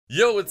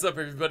Yo, what's up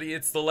everybody?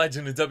 It's the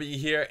Legend of W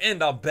here,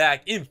 and I'm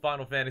back in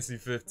Final Fantasy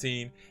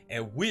 15,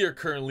 and we are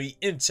currently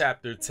in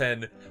Chapter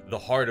 10, The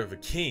Heart of a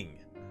King.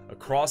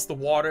 Across the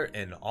water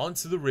and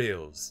onto the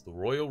rails, the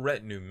royal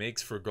retinue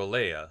makes for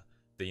Golea,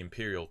 the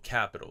imperial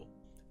capital.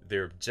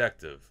 Their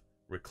objective,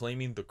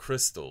 reclaiming the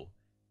crystal,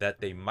 that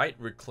they might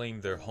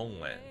reclaim their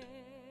homeland.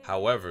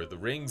 However, the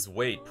ring's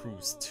weight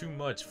proves too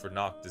much for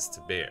Noctis to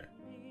bear.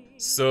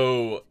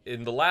 So,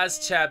 in the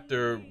last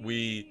chapter,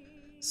 we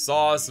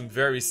saw some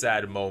very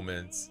sad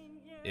moments.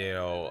 You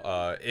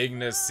know,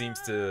 Ignis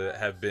seems to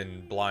have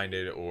been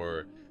blinded,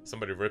 or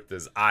somebody ripped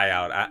his eye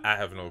out. I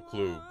have no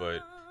clue,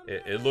 but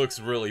it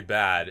looks really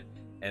bad.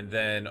 And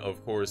then,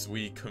 of course,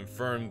 we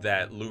confirmed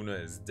that Luna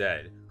is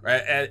dead.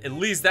 Right? At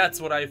least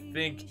that's what I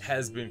think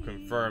has been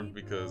confirmed,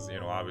 because, you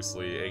know,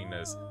 obviously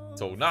Ignis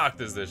told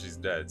Noctis that she's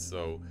dead.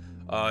 So,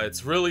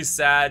 it's really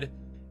sad.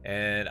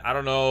 And I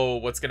don't know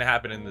what's going to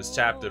happen in this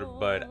chapter,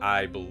 but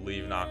I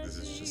believe Noctis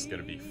is just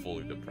going to be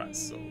fully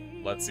depressed. So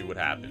let's see what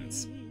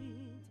happens.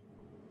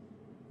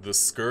 The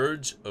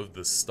Scourge of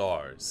the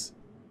Stars.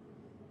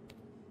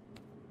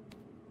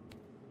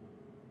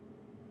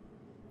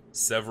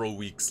 Several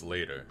weeks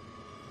later.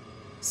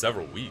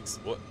 Several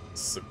weeks? What?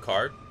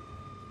 Sicard?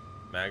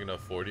 Magna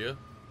Fortia?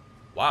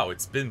 Wow,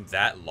 it's been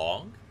that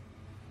long?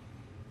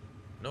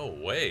 No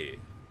way.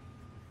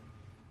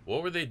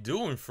 What were they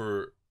doing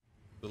for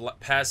the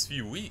past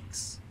few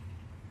weeks?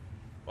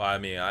 Well, I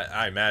mean,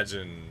 I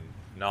imagine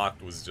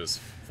Noct was just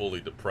fully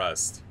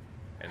depressed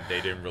and they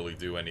didn't really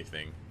do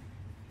anything.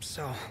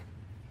 So,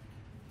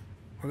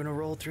 we're gonna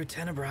roll through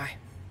Tenebrae.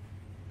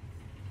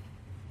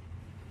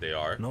 They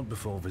are? Not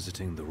before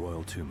visiting the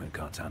royal tomb at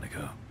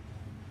Cartanica.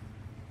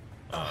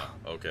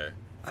 Okay.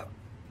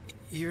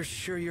 You're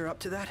sure you're up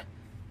to that?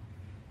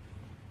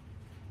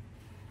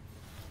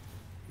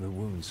 The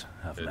wounds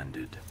have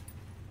mended.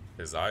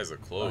 His eyes are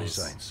closed.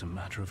 Eyesight's a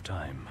matter of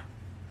time.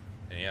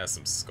 And he has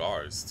some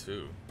scars,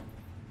 too.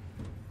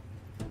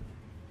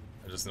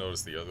 I just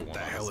noticed the other one. What the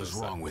hell is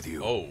wrong with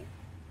you? Oh.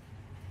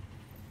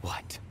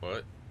 What?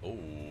 What? Oh.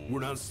 We're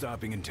not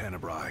stopping in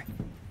Tenebrae.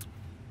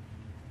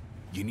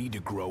 You need to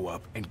grow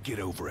up and get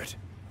over it.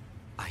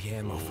 I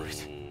am over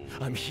it.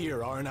 I'm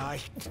here, aren't I?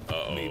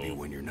 Uh-oh. Maybe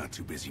when you're not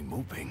too busy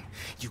moping,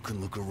 you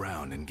can look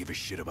around and give a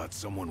shit about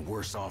someone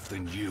worse off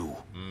than you.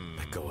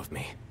 Let go of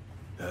me.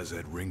 How's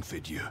that ring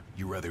fit you?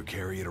 You rather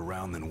carry it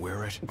around than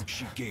wear it?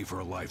 She gave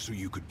her life so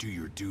you could do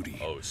your duty.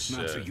 Oh, shit.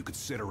 Not so you could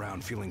sit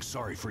around feeling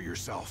sorry for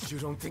yourself. You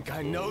don't think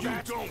I know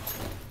that? You don't!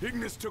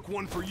 Ignis took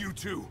one for you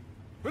too.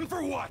 And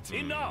for what?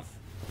 Enough,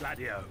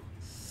 Gladio.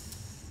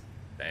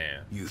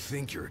 Damn. You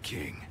think you're a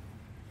king,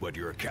 but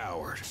you're a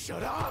coward.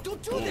 Shut up!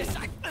 Don't do this!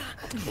 I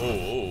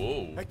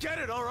get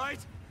it, all right?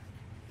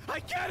 I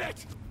get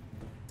it!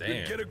 Damn.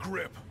 Then get a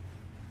grip.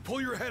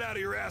 Pull your head out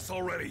of your ass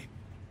already.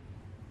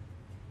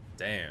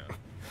 Damn.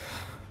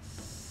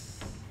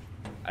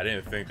 I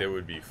didn't think they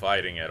would be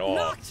fighting at all.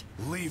 Noct!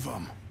 Leave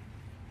them.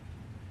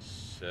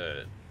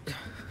 Shit.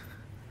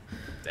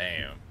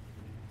 Damn.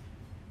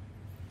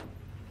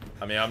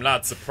 I mean, I'm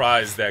not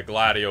surprised that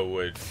Gladio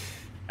would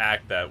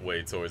act that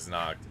way towards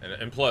Noct.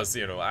 And plus,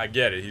 you know, I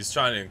get it. He's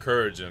trying to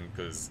encourage him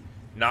because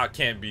Noct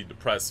can't be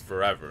depressed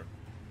forever.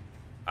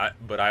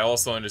 But I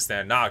also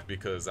understand Noct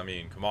because, I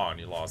mean, come on.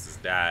 He lost his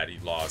dad. He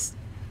lost,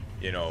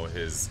 you know,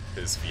 his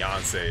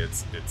fiance.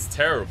 It's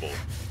terrible.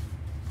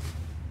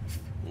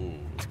 Ooh.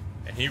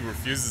 And he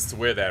refuses to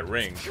wear that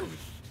ring.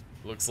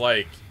 Looks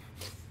like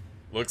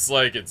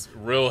it's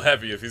real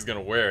heavy if he's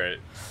gonna wear it.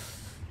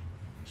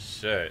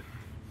 Shit.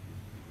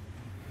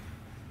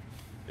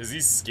 Is he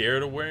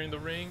scared of wearing the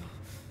ring?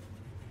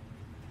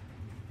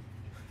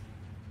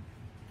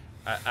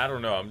 I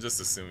don't know. I'm just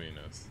assuming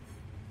this.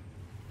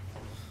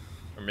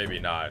 Or maybe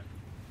not.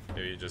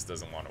 Maybe he just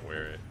doesn't want to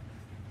wear it.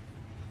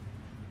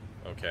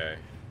 Okay.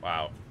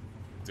 Wow.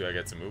 Do I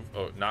get to move?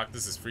 Oh,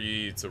 Noctis is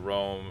free to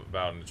roam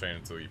about in the train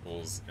until he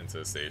pulls into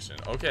the station.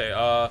 Okay,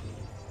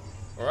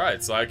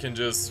 alright, so I can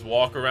just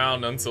walk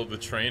around until the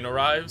train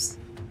arrives?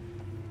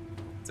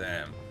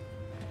 Damn.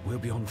 We'll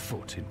be on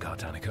foot in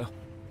Cartanica.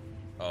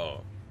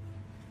 Oh.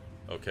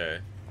 Okay.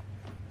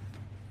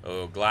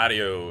 Oh,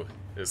 Gladio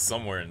is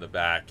somewhere in the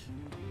back.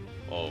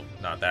 Oh,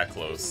 not that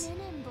close. Men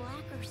in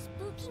black are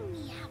spooking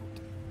me out.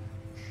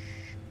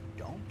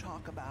 Don't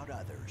talk about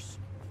others.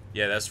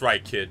 Yeah, that's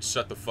right, kid.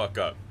 Shut the fuck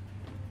up.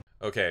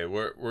 Okay,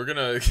 we're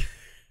gonna...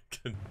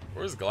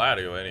 Where's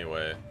Gladio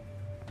anyway?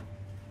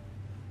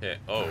 Hey,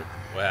 oh,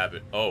 what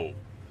happened? Oh.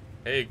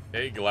 Hey,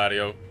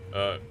 Gladio.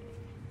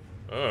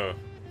 Oh,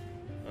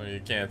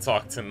 you can't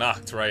talk to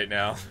Noct right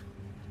now.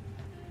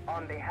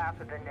 On behalf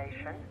of the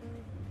nation,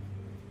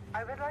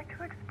 I would like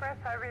to express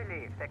our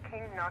relief that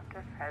King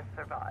Noctis has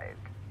survived.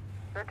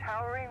 The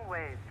towering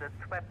waves that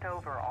swept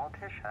over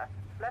Altisha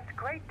left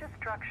great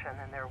destruction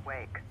in their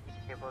wake.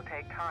 It will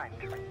take time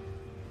to...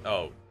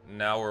 Oh,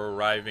 now we're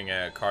arriving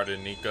at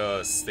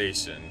Cartanica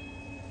Station.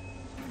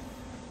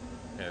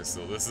 Okay,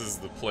 so this is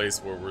the place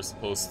where we're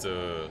supposed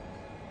to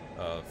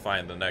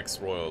find the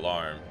next royal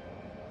arm.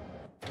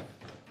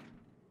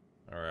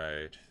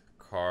 Alright,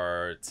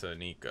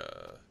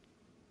 Cartanica.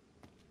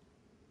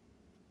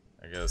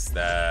 I guess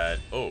that...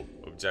 Oh,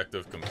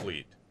 objective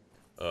complete.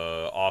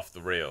 Off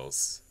the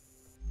rails.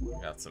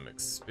 Got some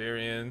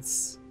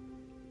experience.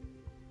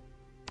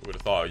 Who would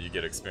have thought you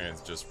get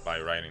experience just by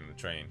riding the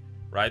train?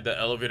 Ride the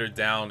elevator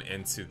down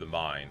into the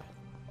mine.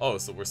 Oh,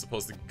 so we're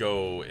supposed to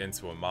go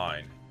into a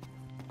mine.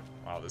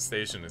 Wow, the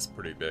station is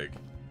pretty big.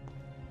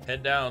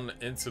 Head down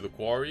into the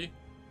quarry.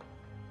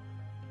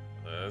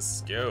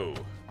 Let's go.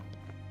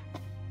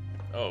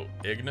 Oh,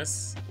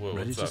 Ignis? Whoa,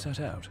 Ready what's to up? set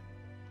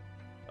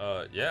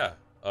out? Yeah.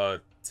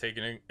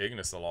 Taking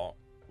Ignis along.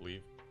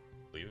 Leave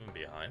him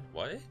behind?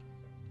 What?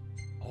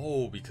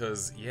 Oh,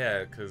 because,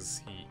 yeah,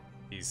 because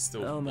he's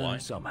still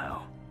blind.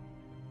 Somehow.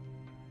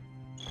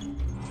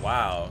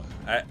 Wow.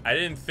 I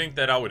didn't think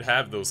that I would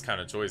have those kind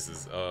of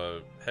choices.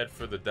 Head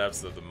for the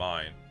depths of the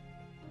mine.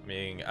 I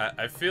mean,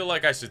 I feel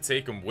like I should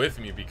take him with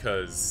me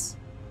because,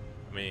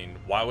 I mean,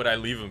 why would I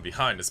leave him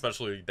behind?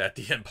 Especially that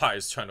the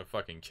Empire's trying to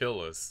fucking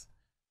kill us.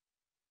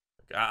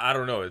 I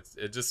don't know.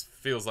 It just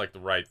feels like the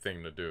right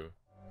thing to do.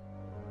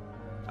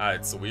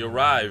 Alright, so we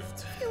arrived.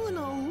 Feeling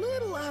a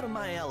little out of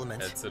my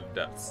element. Head to the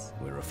depths.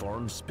 We're a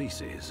foreign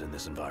species in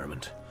this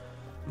environment.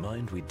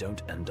 Mind we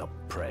don't end up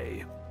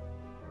prey.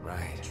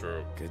 Right.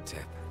 True. Good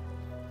tip.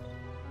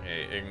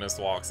 Hey, Ignis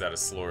walks at a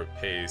slower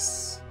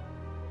pace.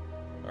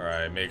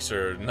 Alright, make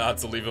sure not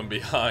to leave him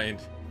behind.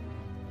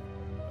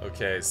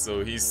 Okay,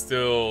 so he's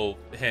still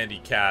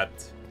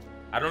handicapped.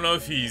 I don't know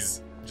if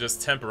he's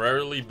just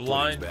temporarily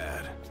blind.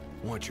 Bad.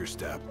 Watch your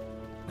step.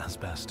 As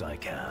best I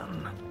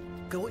can.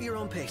 Go at your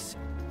own pace.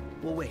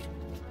 We'll wait.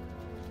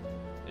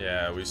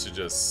 Yeah, we should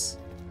just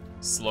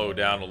slow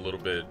down a little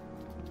bit.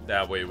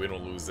 That way we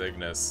don't lose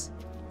Ignis.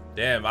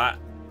 Damn,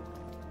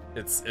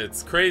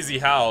 it's crazy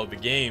how the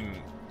game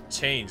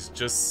changed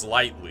just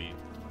slightly.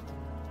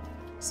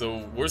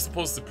 So we're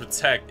supposed to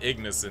protect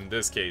Ignis in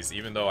this case,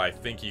 even though I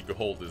think he could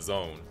hold his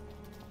own.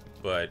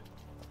 But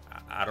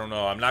I don't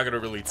know, I'm not gonna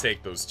really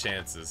take those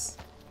chances.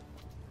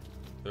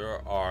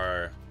 There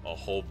are a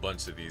whole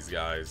bunch of these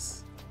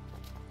guys.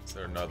 Is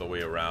there another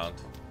way around?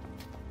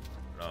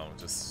 No,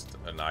 just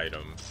an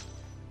item.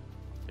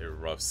 Here,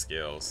 rough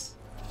scales.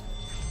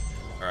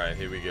 Alright,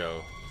 here we go.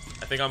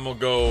 I think I'm gonna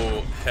go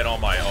head on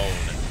my own.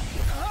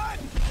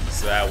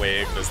 So that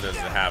way Ignis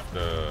doesn't have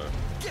to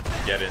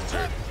get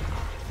injured.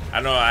 I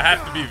don't know, I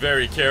have to be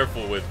very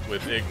careful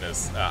with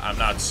Ignis. I'm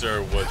not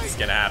sure what's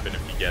gonna happen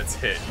if he gets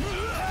hit.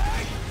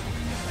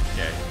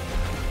 Okay.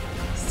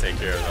 Let's take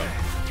care of him.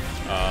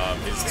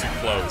 He's too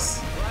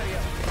close.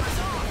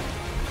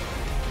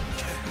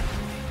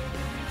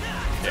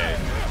 Okay.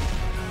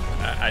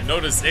 I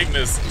noticed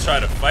Ignis try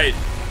to fight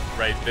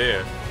right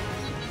there.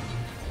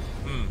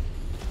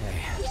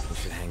 Hey, we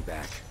should hang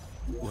back.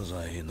 Was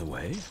I in the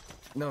way?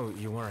 No,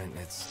 you weren't.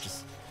 It's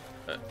just...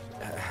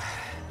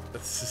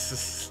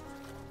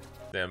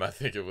 Damn, I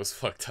think it was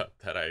fucked up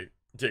that I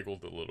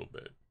giggled a little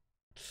bit.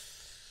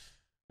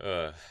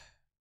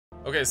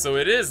 Okay, so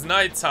it is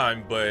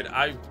nighttime, but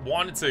I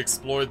wanted to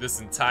explore this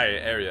entire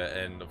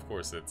area, and of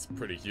course it's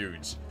pretty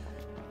huge.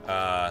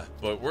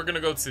 But we're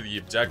gonna go to the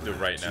objective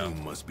right now.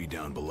 Tomb must be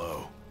down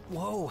below.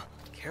 Whoa,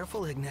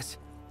 careful, Ignis.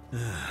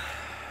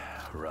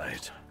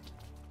 Right.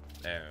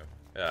 Damn.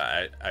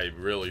 I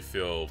really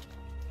feel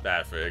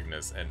bad for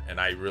Ignis, and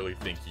I really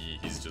think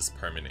he's just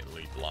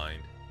permanently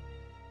blind.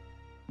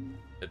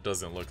 It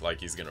doesn't look like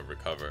he's gonna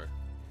recover.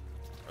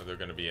 Are there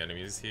gonna be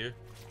enemies here?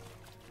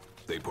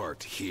 They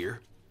parked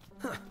here?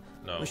 Huh.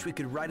 No. Wish we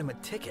could write him a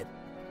ticket.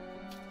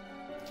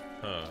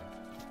 Huh.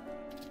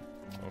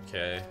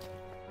 Okay.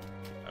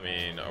 I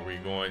mean, are we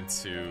going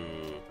to...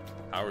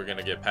 How are we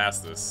gonna get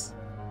past this?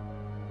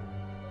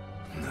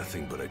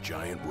 Nothing but a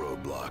giant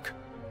roadblock.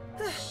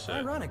 Shit.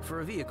 Ironic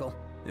for a vehicle.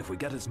 If we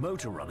get its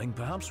motor running,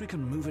 perhaps we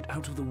can move it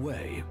out of the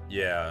way.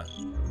 Yeah.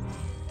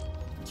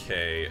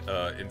 Okay,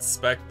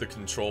 inspect the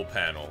control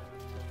panel.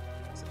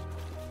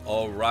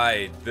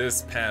 Alright,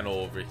 this panel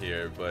over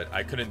here, but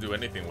I couldn't do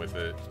anything with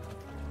it.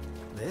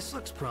 This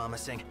looks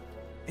promising.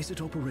 Is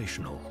it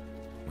operational?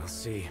 We'll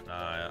see.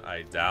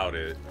 I doubt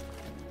it.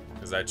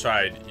 Because I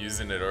tried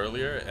using it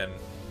earlier, and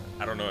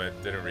I don't know,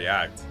 it didn't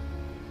react.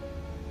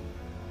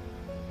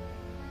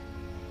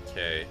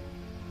 Okay.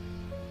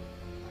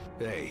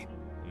 Hey,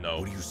 No.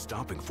 what are you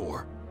stopping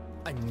for?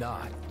 I'm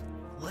not.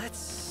 Let's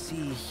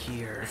see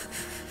here.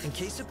 In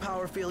case of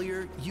power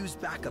failure, use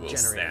backup Little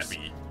generators.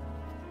 snappy.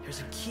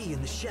 There's a key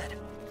in the shed.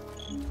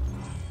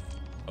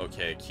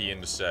 Okay, key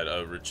in the shed.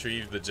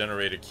 Retrieve the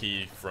generator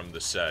key from the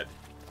shed.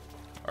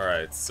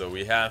 Alright, so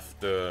we have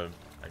to,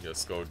 I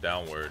guess, go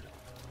downward.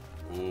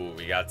 Ooh,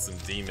 we got some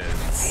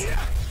demons.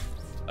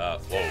 Whoa.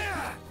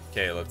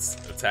 Okay, let's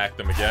attack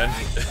them again.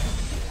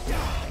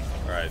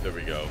 Alright, there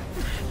we go.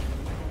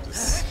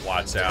 Just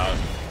watch out.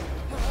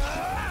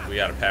 We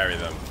gotta parry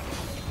them.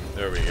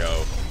 There we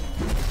go.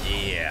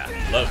 Yeah,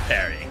 love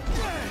parrying.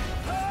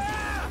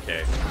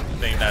 Okay, I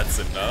think that's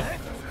enough.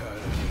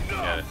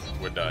 Yeah,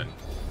 we're done.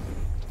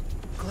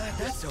 Glad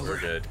that's over. We're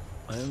good.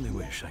 I only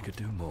wish I could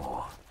do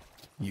more.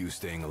 You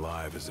staying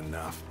alive is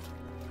enough.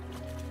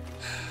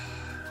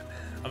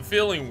 I'm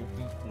feeling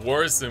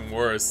worse and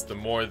worse the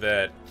more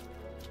that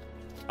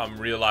I'm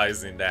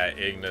realizing that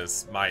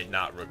Ignis might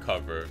not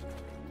recover.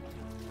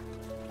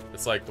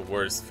 It's like the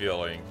worst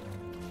feeling.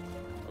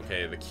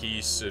 Okay, the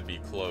key should be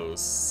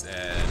close.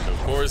 And of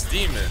course,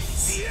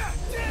 demons.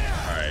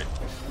 Alright.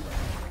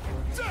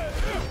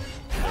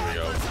 There we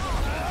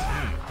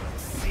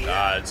go.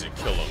 Dodge and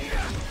kill him.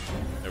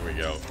 There we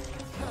go.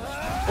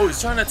 Oh,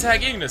 he's trying to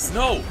attack Ignis.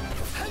 No!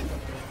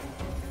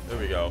 There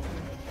we go.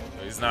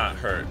 He's not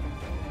hurt.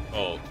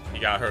 Oh, he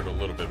got hurt a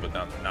little bit, but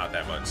not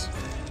that much.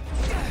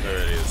 There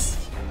it is.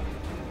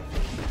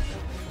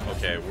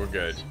 Okay, we're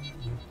good.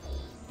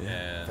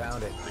 And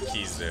Found it. the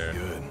key's there.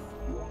 Good.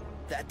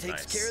 That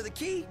takes Nice. care of the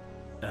key.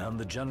 And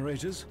the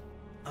generators?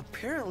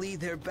 Apparently,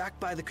 they're back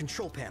by the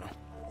control panel.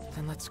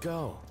 Then let's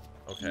go.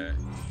 Okay.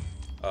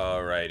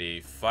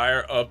 Alrighty.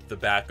 Fire up the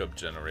backup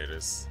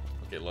generators.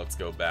 Okay, let's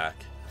go back.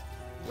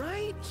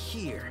 Right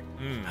here.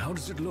 How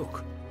does it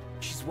look?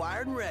 She's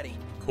wired and ready.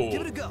 Cool.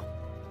 Give it a go.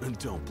 And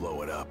don't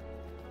blow it up.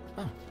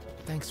 Oh,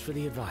 thanks for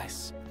the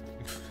advice.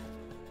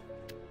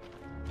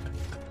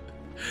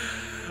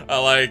 I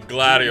like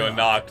Gladio and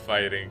Noct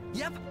fighting.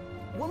 Yep.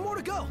 One more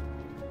to go.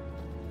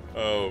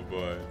 Oh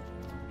boy.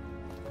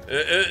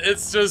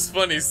 It's just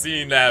funny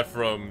seeing that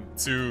from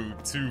two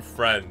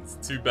friends,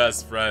 two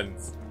best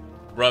friends,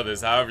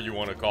 brothers, however you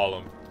want to call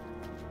them.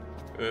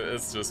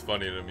 It's just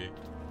funny to me.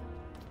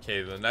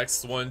 Okay, the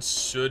next one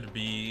should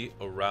be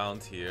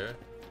around here.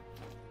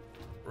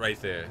 Right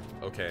there.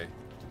 Okay.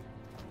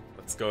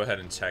 Let's go ahead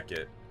and check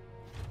it.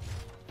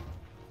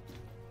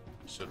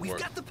 Should We've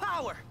work. got the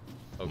power.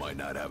 Okay. Might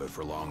not have it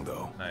for long,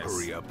 though. Nice.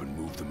 Hurry up and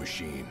move the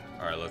machine.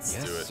 Alright, let's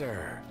Yes, do it.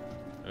 sir.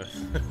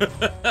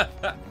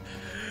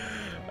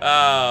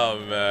 Oh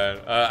man,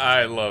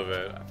 I love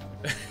it.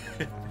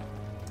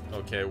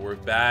 Okay, we're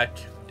back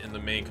in the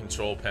main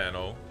control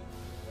panel.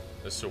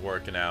 This should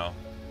work now.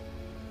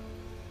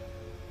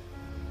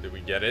 Did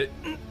we get it?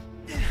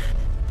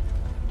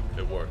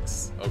 It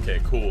works.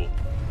 Okay, cool.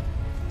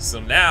 So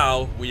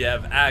now we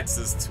have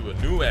access to a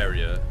new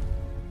area.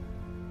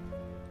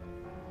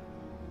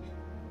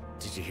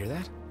 Did you hear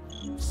that?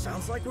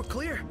 Sounds like we're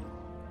clear.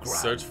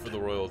 Search for the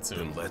royal tomb.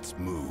 Then let's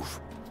move.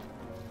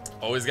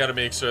 Always got to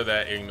make sure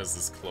that Ignis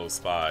is close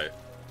by,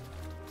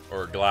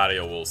 or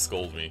Gladio will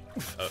scold me.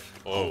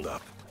 Hold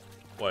up.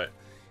 What?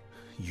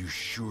 You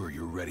sure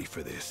you're ready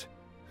for this?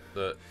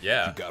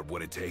 Yeah. You got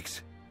what it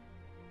takes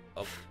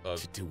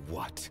To do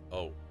what?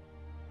 Oh.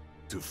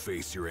 to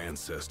face your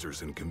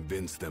ancestors and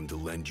convince them to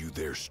lend you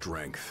their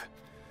strength.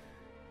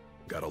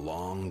 Got a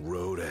long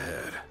road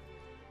ahead.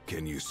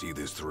 Can you see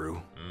this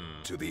through?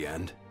 To the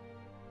end?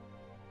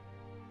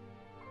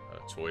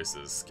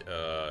 Choices.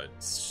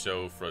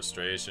 Show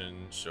frustration,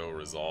 show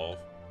resolve.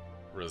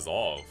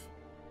 Resolve.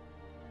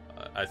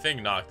 I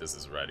think Noctis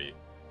is ready.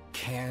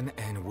 Can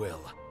and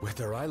will.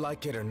 Whether I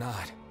like it or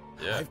not,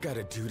 Yeah. I've got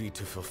a duty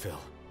to fulfill.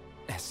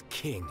 As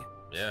king.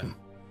 Yeah.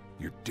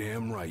 You're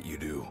damn right you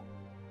do.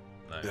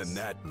 Nice. Then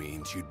that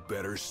means you'd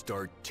better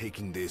start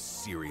taking this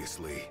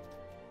seriously.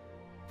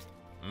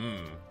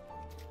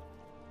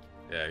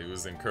 Yeah, he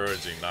was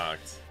encouraging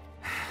Noct.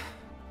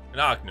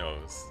 Noct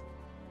knows.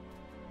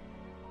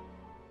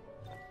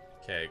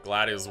 Okay,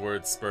 Gladio's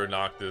words spur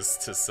Noctis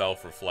to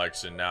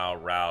self-reflection. Now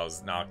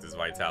roused, Noctis'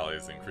 vitality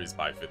is increased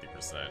by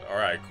 50%.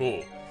 Alright,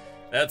 cool.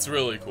 That's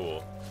really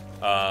cool.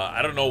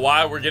 I don't know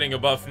why we're getting a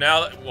buff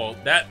now. Well,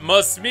 that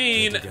must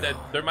mean that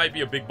there might be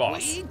a big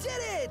boss. We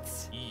did it!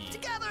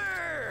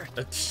 Together!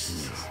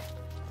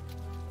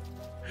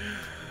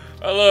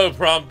 I love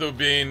Prompto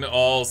being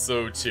all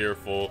so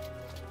cheerful.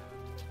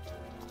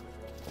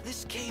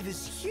 This cave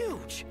is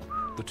huge.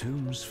 The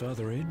tomb's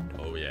further in?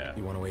 Oh yeah.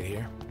 You want to wait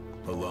here?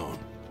 Alone.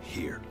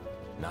 Here.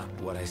 Not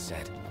what I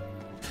said.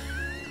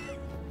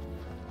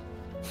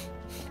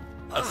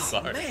 I'm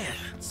sorry. Oh, man,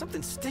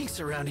 something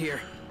stinks around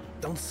here.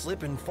 Don't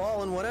slip and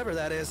fall and whatever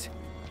that is.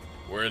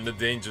 We're in the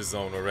danger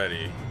zone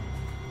already.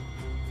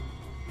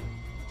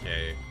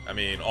 Okay. I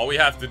mean, all we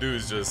have to do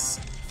is just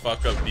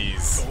fuck up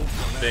these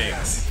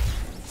things.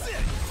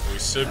 We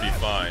should be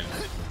fine.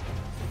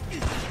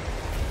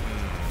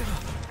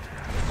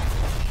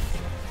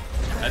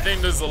 I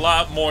think there's a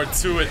lot more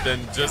to it than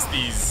just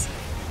these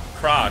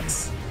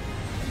crocs.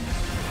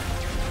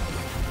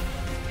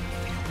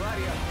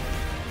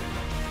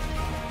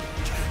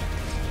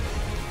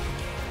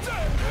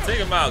 Take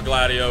him out,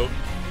 Gladio.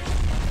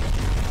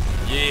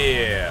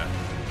 Yeah.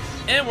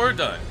 And we're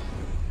done.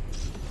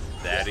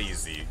 That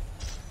easy.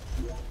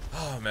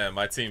 Oh man,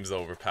 my team's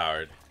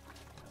overpowered.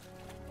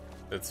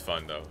 It's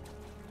fun though.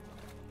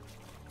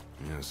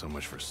 Yeah, so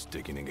much for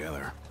sticking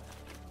together.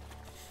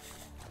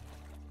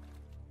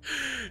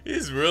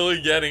 He's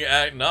really getting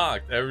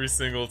knocked every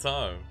single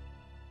time.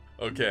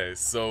 Okay,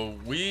 so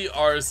we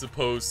are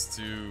supposed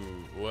to...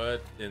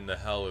 What in the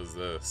hell is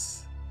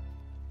this?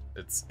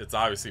 It's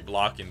obviously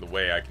blocking the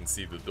way. I can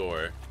see the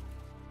door.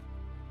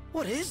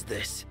 What is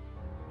this?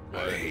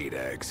 I hate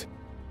eggs.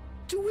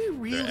 Do we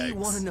really eggs.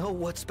 want to know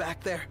what's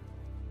back there?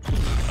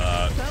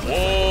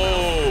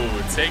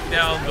 Whoa! Take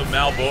down the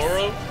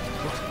Malboro?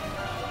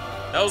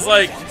 That was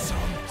like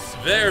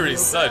very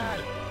sudden.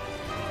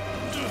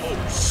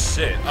 Oh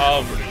shit.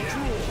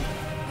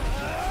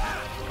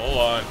 Hold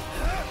on.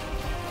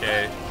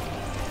 Okay.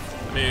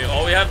 I mean,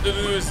 all we have to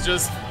do is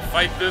just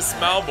fight this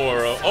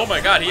Malboro. Oh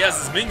my god, he has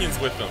his minions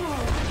with him.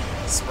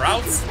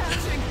 Sprouts?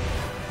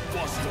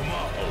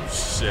 Oh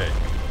shit.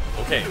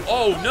 Okay.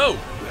 Oh no!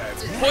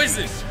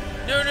 Poison!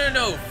 No, no,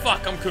 no!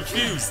 Fuck, I'm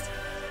confused.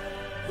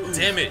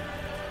 Damn it.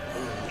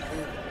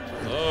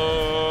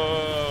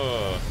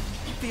 Oh.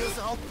 Feels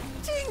all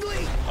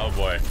tingly. Oh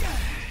boy.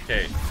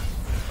 Okay.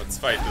 Let's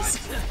fight this.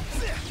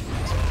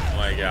 Oh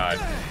my god.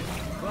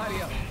 I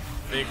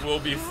think we'll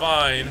be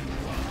fine.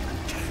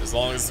 As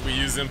long as we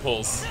use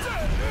impulse.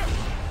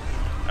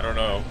 I don't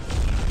know.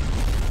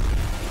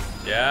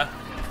 Yeah?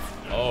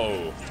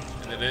 Oh.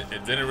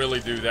 It didn't really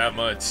do that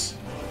much.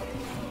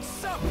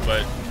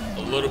 But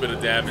a little bit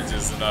of damage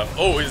is enough.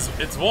 Oh,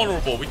 it's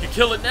vulnerable. We can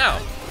kill it now.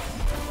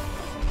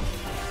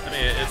 I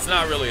mean, it's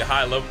not really a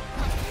high level.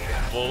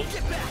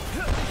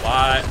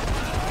 Why?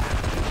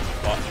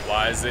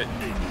 Why is it?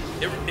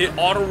 It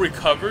auto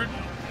recovered?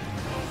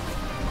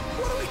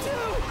 What do we do?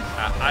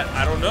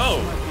 I don't know.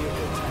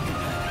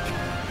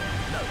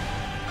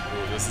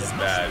 Ooh, this is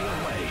bad.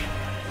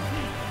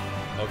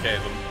 Okay,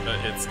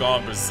 it's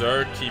gone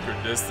berserk. Keep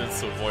your distance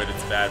to avoid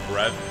its bad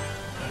breath.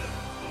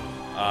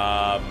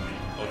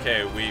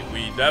 Okay,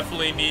 we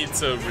definitely need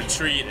to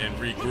retreat and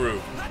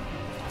regroup.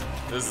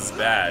 This is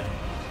bad.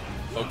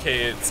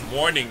 Okay, it's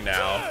morning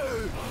now,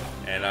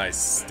 and I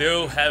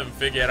still haven't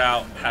figured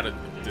out how to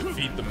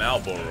defeat the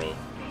Malboro.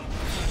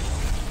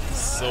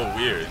 So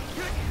weird.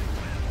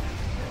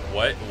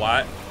 What?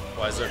 Why?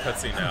 Why is there a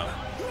cutscene now?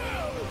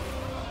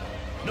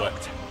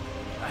 What?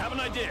 I have an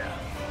idea.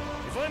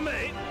 If I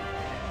may.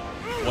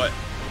 What?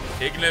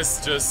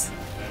 Ignis just...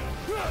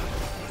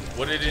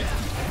 What did it...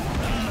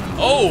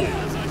 Oh!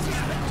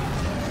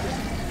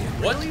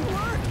 What?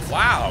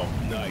 Wow.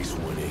 Nice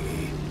one,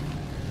 Iggy.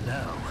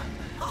 No.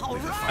 All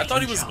right. I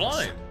thought he was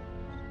blind.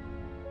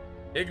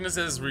 Ignis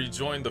has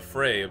rejoined the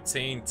fray.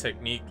 Obtain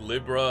technique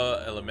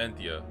Libra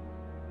Elementia.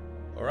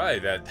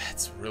 Alright,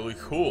 that's really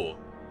cool.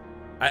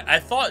 I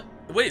thought...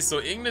 Wait, so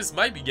Ignis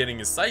might be getting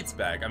his sights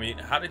back. I mean,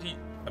 how did he...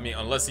 I mean,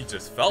 unless he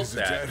just felt Is it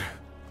that. dead?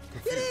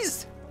 It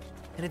is.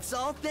 And it's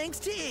all thanks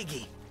to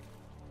Iggy.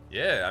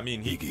 Yeah, I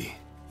mean, Iggy,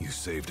 you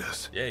saved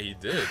us. Yeah, he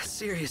did.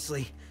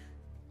 Seriously.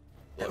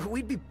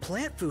 We'd be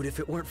plant food if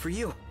it weren't for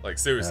you. Like,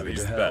 seriously, Happy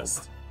he's to the help.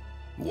 best.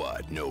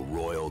 What, no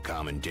royal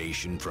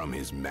commendation from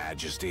His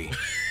Majesty?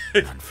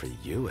 None for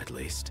you, at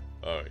least.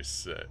 Oh,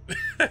 shit.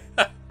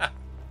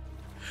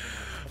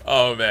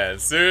 Oh, man.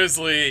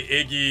 Seriously,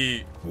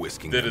 Iggy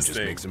Whisking did them his just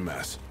thing. makes a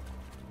mess.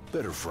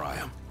 Better fry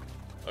him.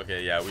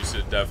 Okay, yeah, we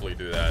should definitely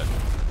do that.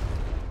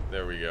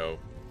 There we go.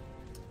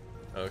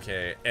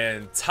 Okay,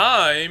 and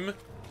time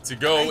to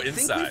go I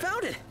inside. think we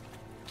found it.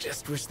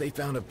 Just wish they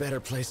found a better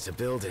place to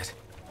build it.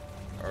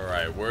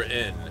 Alright, we're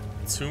in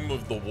Tomb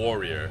of the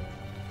Warrior.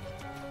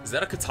 Is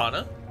that a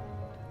katana?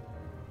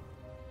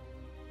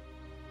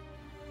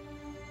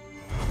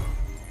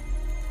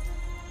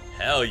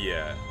 Hell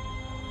yeah.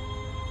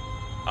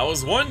 I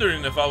was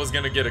wondering if I was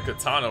gonna get a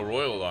katana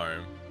royal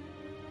arm.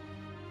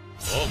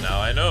 Well, now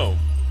I know.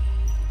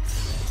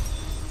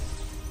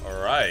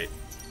 Alright.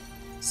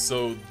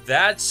 So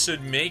that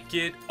should make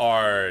it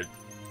our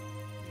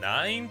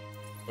 9th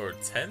or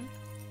 10th?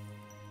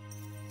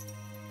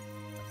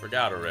 I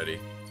forgot already.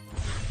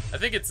 I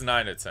think it's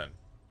 9 or 10.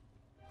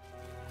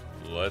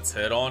 Let's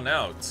head on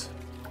out.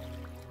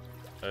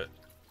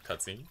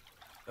 Cutscene?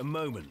 A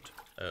moment.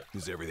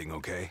 Is everything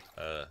okay?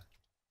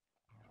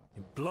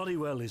 It bloody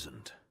well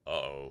isn't.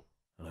 Uh-oh.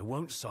 And I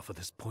won't suffer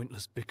this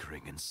pointless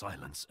bickering in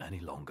silence any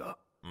longer.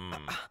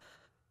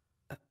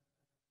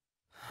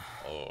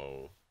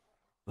 Uh-oh.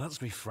 Let's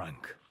be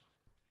frank.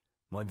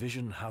 My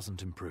vision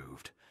hasn't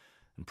improved,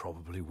 and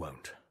probably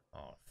won't.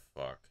 Oh,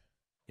 fuck.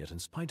 Yet in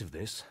spite of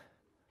this,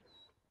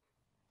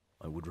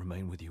 I would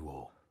remain with you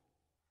all.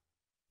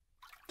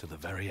 To the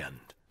very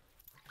end.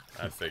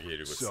 I figured he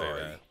would say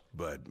Sorry, that.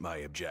 but I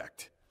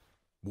object.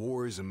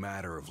 War is a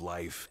matter of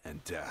life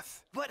and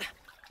death. But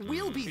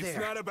we'll be there. It's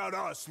not about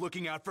us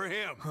looking out for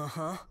him.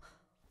 Well,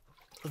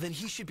 then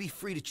he should be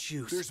free to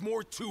choose. There's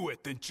more to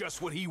it than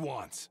just what he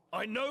wants.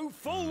 I know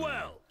full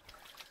well.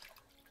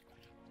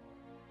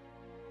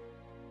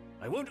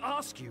 I won't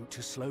ask you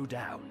to slow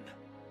down.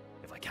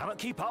 If I cannot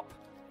keep up,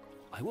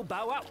 I will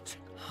bow out.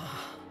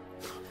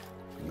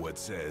 What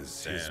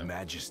says His Damn.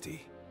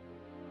 Majesty?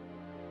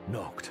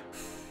 Noct.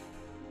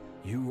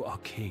 You are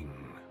king.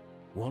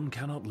 One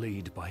cannot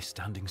lead by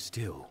standing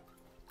still.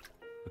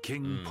 A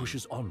king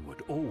pushes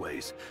onward,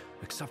 always,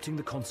 accepting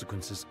the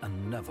consequences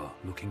and never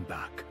looking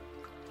back.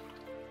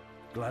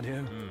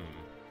 Gladio,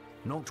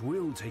 Noct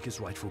will take his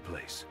rightful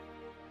place,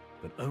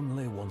 but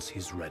only once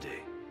he's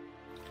ready.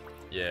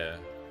 Yeah.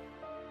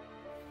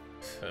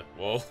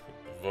 Well,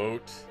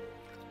 vote.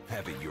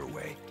 Have it your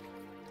way.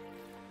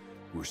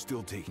 We're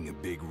still taking a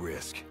big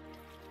risk.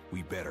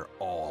 We better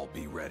all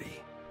be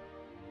ready.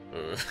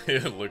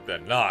 Look,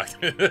 that knocked.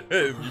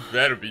 You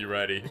better be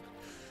ready.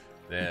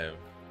 Damn.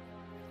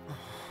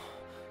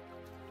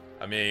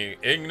 I mean,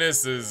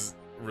 Ignis is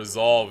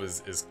resolve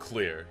is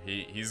clear.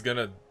 He's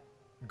gonna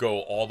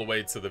go all the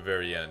way to the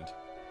very end.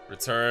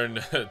 Return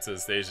to the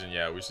station.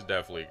 Yeah, we should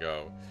definitely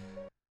go.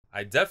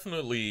 I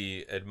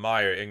definitely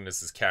admire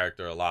Ignis's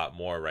character a lot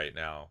more right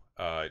now.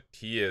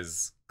 He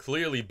is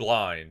clearly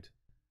blind,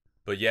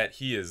 but yet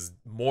he is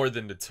more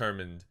than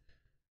determined,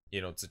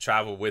 you know, to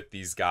travel with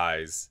these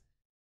guys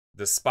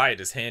despite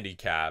his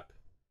handicap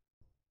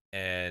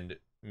and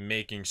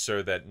making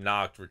sure that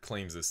Noct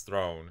reclaims his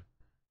throne.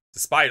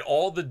 Despite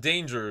all the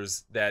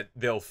dangers that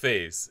they'll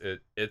face,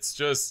 it's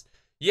just,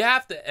 you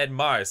have to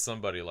admire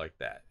somebody like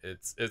that.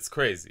 It's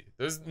crazy.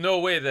 There's no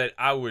way that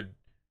I would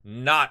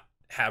not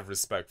have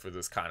respect for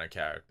this kind of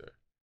character.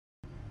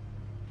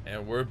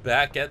 And we're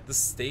back at the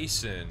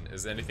station.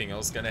 Is anything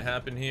else gonna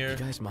happen here? You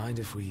guys mind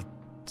if we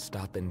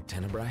stop in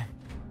Tenebrae?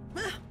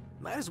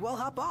 Might as well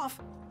hop off.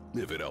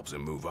 If it helps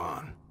him move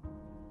on.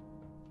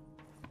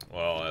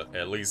 Well,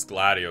 at least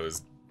Gladio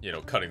is, you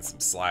know, cutting some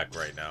slack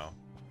right now.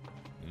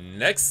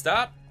 Next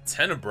stop,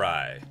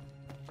 Tenebrae.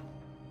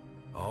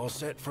 All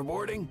set for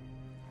boarding?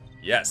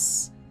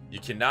 Yes, you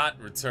cannot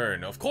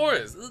return. Of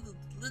course,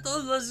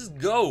 let's just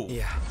go.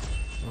 Yeah,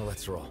 well,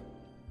 let's roll.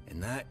 In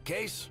that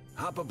case,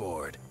 hop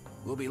aboard.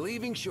 We'll be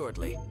leaving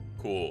shortly.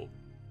 Cool.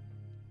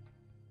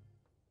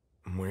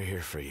 We're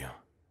here for you.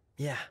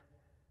 Yeah.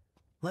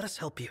 Let us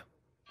help you.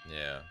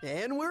 Yeah.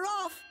 And we're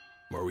off.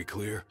 Are we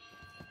clear?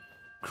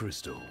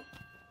 Crystal.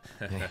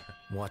 Hey,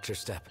 watch your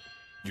step.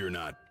 You're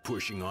not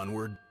pushing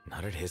onward?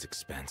 Not at his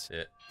expense.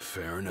 Yeah.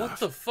 Fair What enough.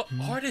 the fuck?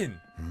 Arden!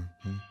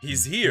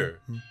 He's here.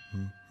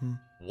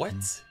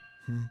 What?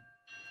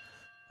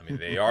 I mean,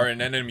 they are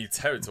in enemy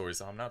territory,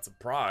 so I'm not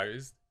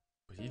surprised.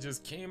 But he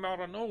just came out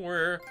of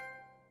nowhere.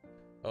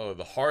 Oh,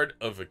 the Heart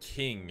of a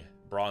King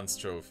bronze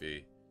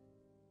trophy.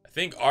 I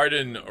think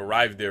Arden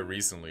arrived there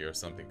recently or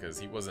something because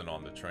he wasn't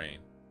on the train.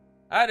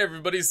 Alright,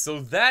 everybody,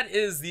 so that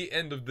is the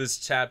end of this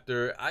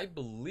chapter. I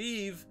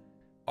believe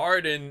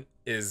Arden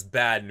is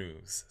bad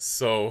news.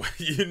 So,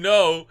 you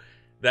know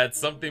that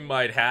something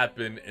might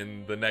happen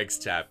in the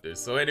next chapter.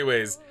 So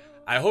anyways,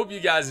 I hope you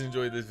guys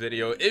enjoyed this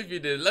video. If you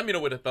did, let me know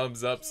with a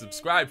thumbs up.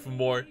 Subscribe for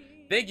more.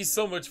 Thank you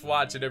so much for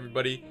watching,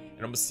 everybody. And I'm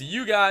going to see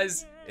you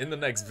guys in the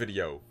next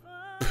video.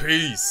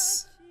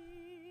 Peace.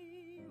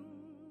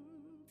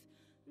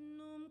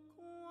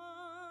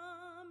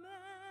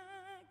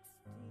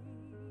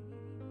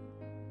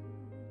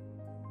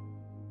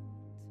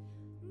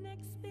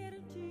 Next